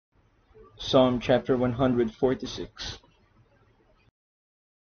Psalm chapter 146.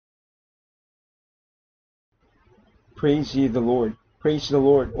 Praise ye the Lord. Praise the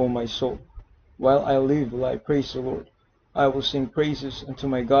Lord, O my soul. While I live will I praise the Lord. I will sing praises unto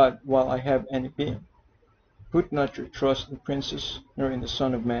my God while I have any being. Put not your trust in princes, nor in the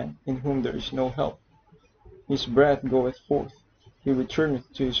Son of Man, in whom there is no help. His breath goeth forth, he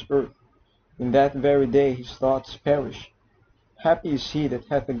returneth to his earth. In that very day his thoughts perish. Happy is he that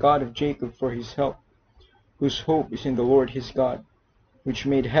hath the God of Jacob for his help, whose hope is in the Lord his God, which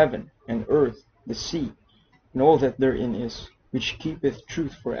made heaven and earth, the sea, and all that therein is, which keepeth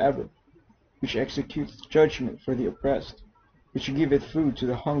truth for ever, which executeth judgment for the oppressed, which giveth food to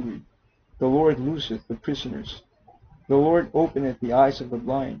the hungry. The Lord looseth the prisoners. The Lord openeth the eyes of the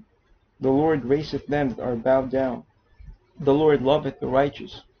blind. The Lord raiseth them that are bowed down. The Lord loveth the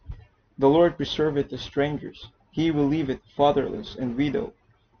righteous. The Lord preserveth the strangers. He relieveth the fatherless and widow,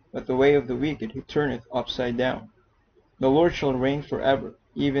 but the way of the wicked he turneth upside down. The Lord shall reign forever,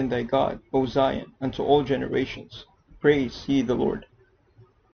 even thy God, O Zion, unto all generations. Praise ye the Lord.